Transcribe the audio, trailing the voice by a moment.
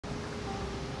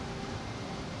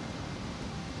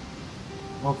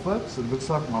Well, folks, it looks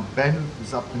like my bandwidth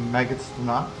is up in maggots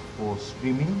tonight for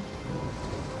streaming.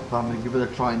 But I'm going to give it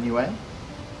a try anyway.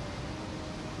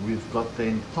 We've got the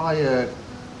entire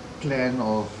clan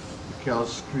of the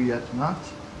Chaos crew here tonight.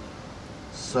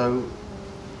 So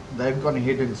they've gone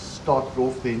ahead and started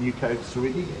off their new codes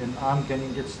already, and I'm going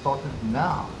to get started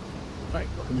now. Right,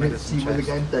 Let's see where the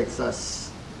game takes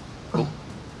us. Cool.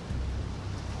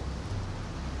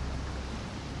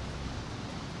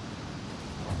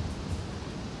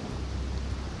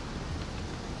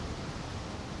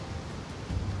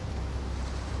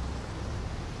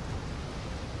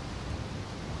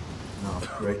 Now,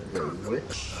 break the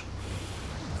witch.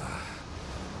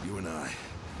 You and I,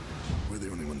 we're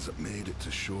the only ones that made it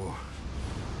to shore.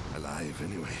 Alive,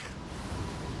 anyway.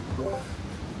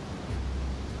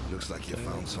 Looks like you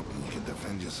found something you can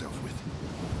defend yourself with.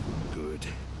 Good.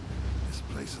 This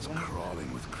place is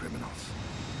crawling with criminals.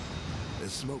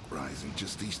 There's smoke rising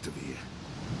just east of here.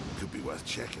 Could be worth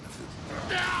checking if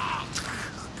it's...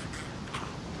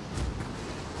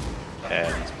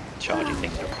 And charging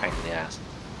things are a pain in the ass.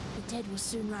 The dead will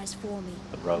soon rise for me,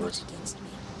 The rowers. not against me.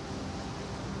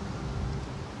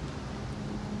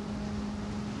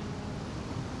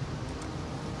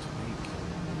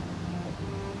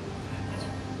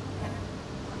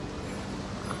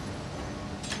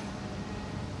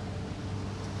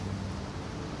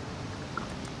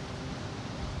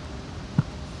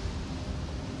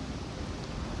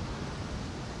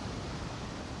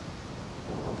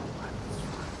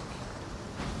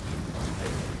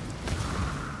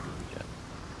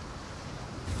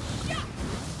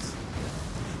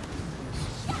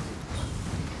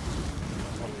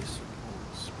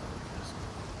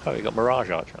 Oh, you got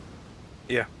Mirage Archer.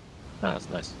 Yeah. Oh, that's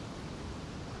nice.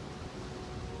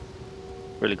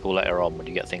 Really cool later on when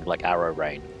you get things like Arrow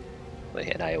Rain. They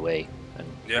hit an AoE and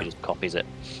Yeah. he just copies it.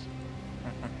 I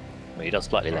mean, he does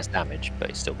slightly less damage, but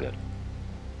he's still good.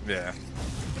 Yeah.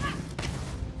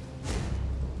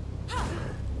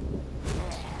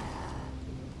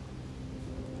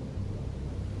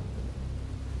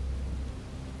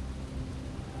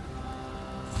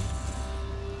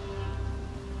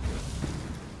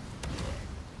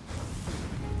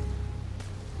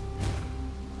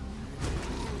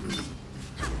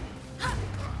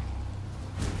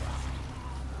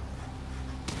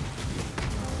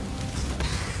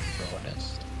 Throw a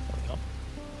nest. There we go.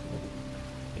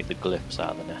 Need the glyphs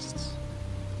out of the nests.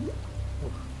 Ooh,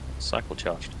 cycle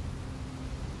charged.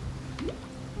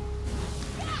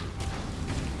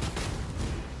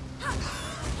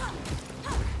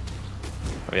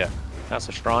 Oh yeah, that's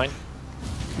a shrine.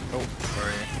 Oh,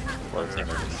 sorry.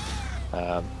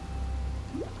 Well,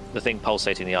 the thing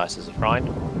pulsating the ice is a shrine.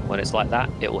 When it's like that,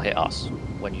 it will hit us.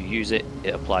 When you use it,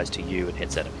 it applies to you and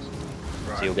hits enemies.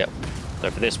 Right. So you'll get. So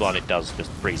for this one, it does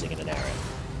just freezing in an area.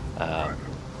 Right.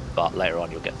 But later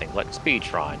on, you'll get things like speed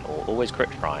shrine, or always crit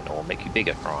shrine, or make you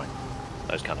bigger shrine.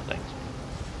 Those kind of things.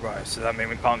 Right, so that means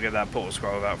we can't get that portal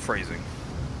scroll without freezing.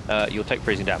 You'll take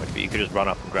freezing damage, but you could just run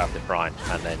up and grab the shrine,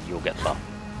 and then you'll get the buff,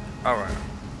 Alright.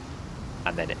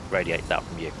 and then it radiates out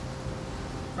from you.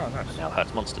 Oh, nice. And now it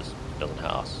hurts monsters. It doesn't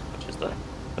hurt us, which is the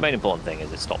main important thing.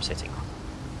 Is it stops hitting.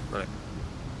 Right.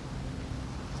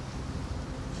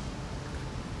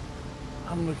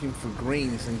 I'm looking for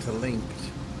greens interlinked.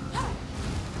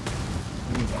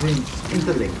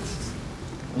 Interlinked.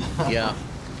 Yeah.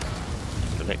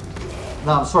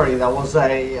 No, I'm sorry, that was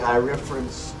a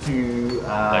reference to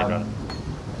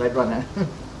Blade Runner.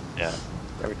 Yeah.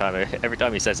 Every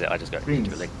time he says it, I just go Greens,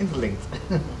 interlinked. interlinked.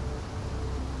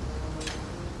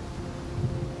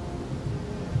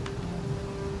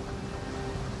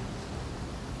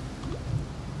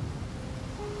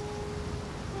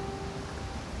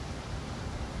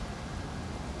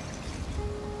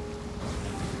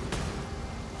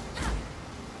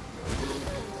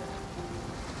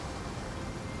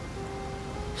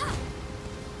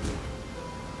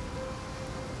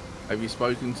 Have you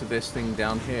spoken to this thing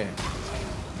down here?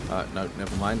 No,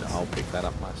 never mind. I'll pick that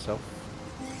up myself.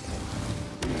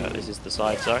 This is the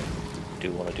side zone.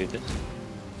 Do want to do this?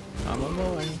 I'm on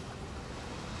my way.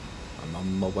 I'm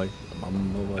on my way. I'm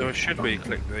on my way. Or should we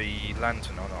click the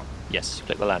lantern or not? Yes,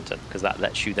 click the lantern, because that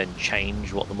lets you then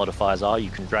change what the modifiers are. You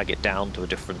can drag it down to a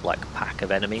different pack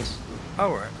of enemies.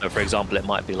 Oh, right. So for example, it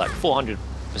might be like 400%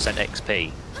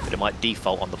 XP, but it might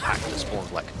default on the pack that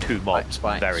spawns like 2 mobs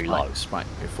very low. Spike.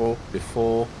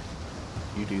 Before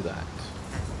you do that,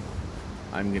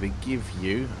 I'm gonna give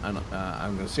you an.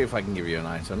 I'm gonna see if I can give you an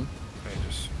item. Let me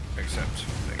just accept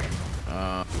thing.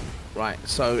 Right.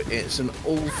 So it's an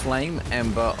all flame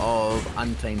ember of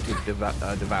untainted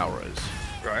devourers.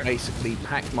 Right. Basically,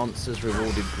 pack monsters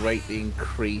rewarded greatly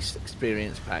increased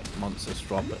experience. Pack monsters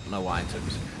drop at no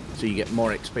items, so you get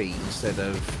more XP instead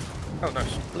of Oh,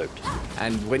 nice. Loot.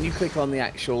 And when you click on the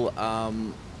actual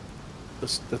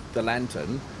the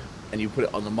lantern, and you put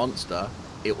it on the monster,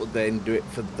 it will then do it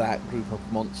for that group of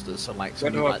monsters. So like Where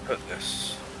something do I like put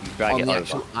this? You drag on it the over.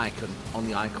 actual icon, on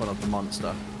the icon of the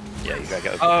monster. Yeah, you drag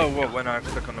it over. Oh, what, when I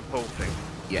click on the pull thing?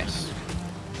 Yes.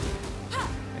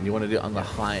 And you want to do it on the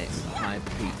high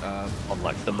peak. On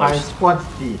like the Highest most.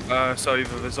 quantity. So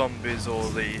either the zombies or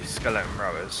the skeleton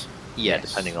rowers. Yeah, Yes.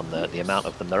 depending on the amount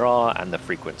of them there are and the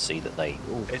frequency that they.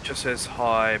 It just says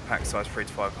high pack size 3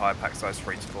 to 5, high pack size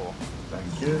 3 to 4.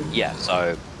 Thank you. Yeah,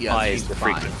 so Yeah, high 3 is to the 5.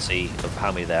 frequency of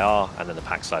how many there are, and then the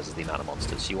pack size is the amount of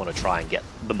monsters. So you want to try and get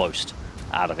the most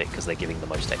out of it because they're giving the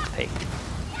most XP.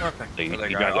 Okay. So you There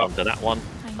drag go. it onto that one,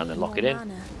 I and need then lock more it in,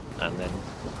 mana. and then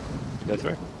go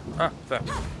through. Ah, fair.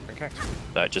 Okay.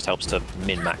 So it just helps to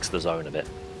min-max the zone a bit.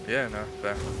 Yeah, no,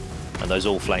 fair. And those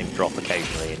all flame drop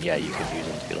occasionally, and yeah, you can use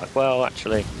them to be like, well,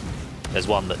 actually, there's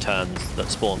one that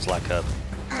spawns like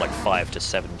 5 to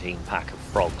 17 pack of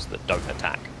frogs that don't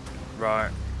attack.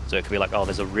 Right. So it could be like, oh,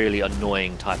 there's a really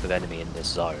annoying type of enemy in this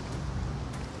zone.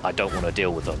 I don't want to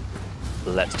deal with them.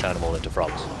 Let's turn them all into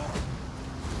frogs.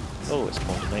 Oh, it's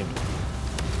spawned a name.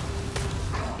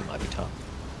 He might be tough.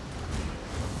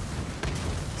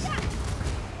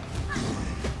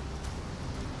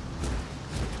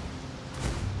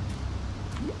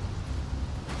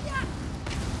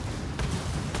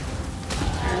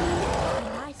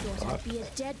 And I thought I'd be a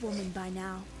dead woman by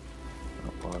now.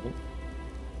 Not horrible.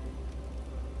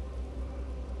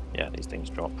 Yeah, these things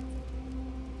drop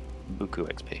buku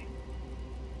XP.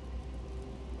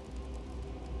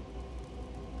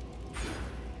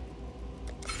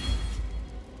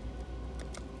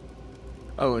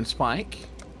 Oh, and Spike,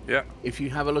 Yeah. if you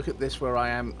have a look at this where I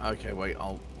am. Okay, wait.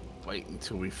 I'll wait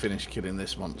until we finish killing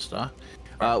this monster.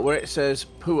 Where it says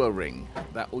Pua Ring,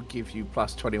 that will give you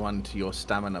plus 21 to your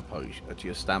stamina potion, to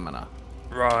your stamina.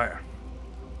 Right.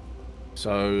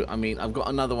 So, I mean, I've got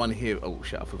another one here. Oh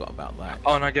shit, I forgot about that.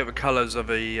 Oh, and I get the colours of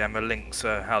the links,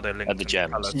 how they're linked. And the to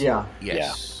gems. colours. Yeah.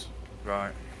 Yes.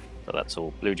 Right. So that's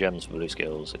all blue gems for blue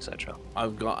skills, etc.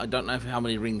 I've got. I don't know how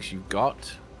many rings you've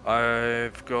got.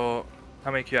 I've got. How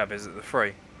many do you have? Is it the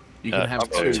 3? You can have I've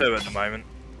got two. 2 at the moment.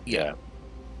 Yeah.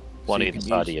 One So you either can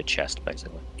side use- of your chest,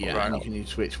 basically. Yeah, Right. and you can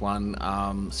use which one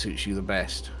suits you the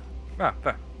best. Ah,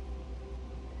 fair.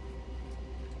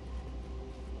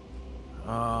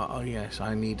 Oh yes,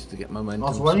 I needed to get momentum. I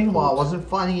was wondering why I support. wasn't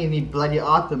finding any bloody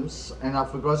items and I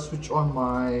forgot to switch on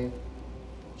my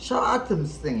show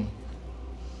items thingy.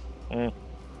 Mm.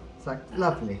 It's like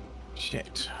lovely.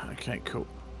 Shit. Okay, cool.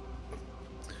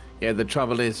 Yeah, the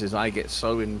trouble is I get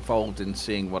so involved in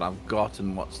seeing what I've got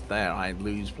and what's there, I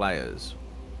lose players.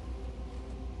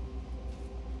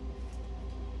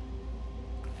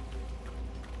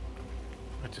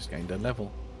 I just gained a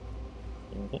level.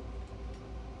 Mhm.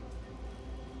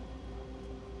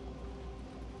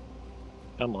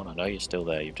 Come on, I know you're still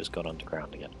there. You've just gone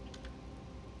underground again.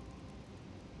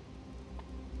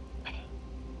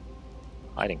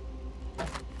 Hiding.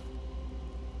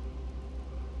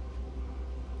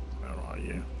 Where are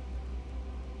you?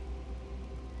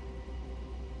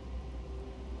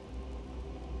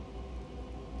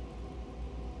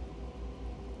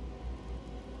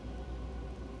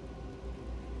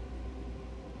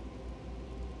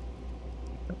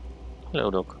 Hello,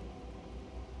 dog.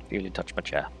 You touch my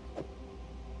chair.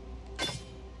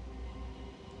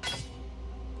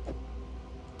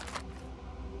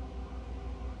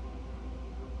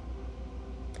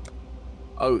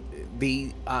 Oh,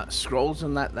 the scrolls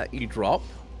and that you drop,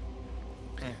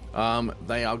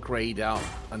 they are grayed out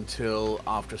until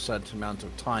after a certain amount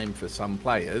of time for some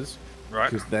players, Right.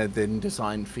 because they're then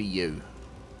designed for you.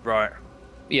 Right.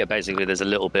 Yeah, basically there's a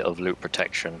little bit of loot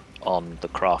protection on the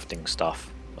crafting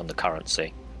stuff and the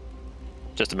currency.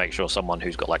 Just to make sure someone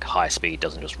who's got like high speed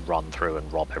doesn't just run through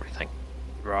and rob everything.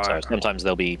 Right. So sometimes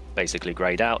they'll be basically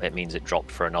grayed out. It means it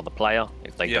dropped for another player.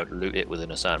 If they Yep. don't loot it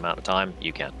within a certain amount of time,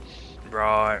 you can.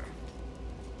 Right.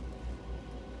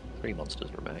 3 monsters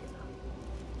remain.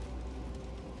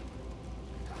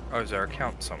 Oh, is there a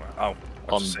count somewhere? Oh.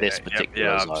 I've On just seen this it. Yep, particular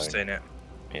yeah, I've just zone. seen it.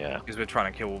 Yeah, Because we're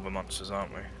trying to kill all the monsters,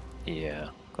 aren't we? yeah.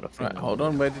 Got a Right, feeling. hold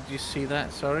on. Where did you see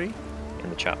that? Sorry. In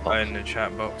the chat Oh, box. in the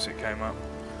chat box it came up.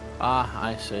 Ah,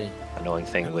 I see. Annoying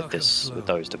thing with this, with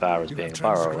those devourers being a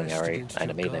burrowing area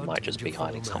enemy, they might just be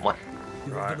hiding somewhere.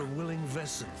 Right.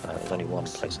 There's only one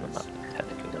place on the map that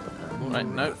technically doesn't have. Right,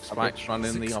 no, Spike's run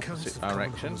in the opposite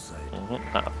direction.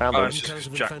 I found Oh, them. it's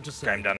just game down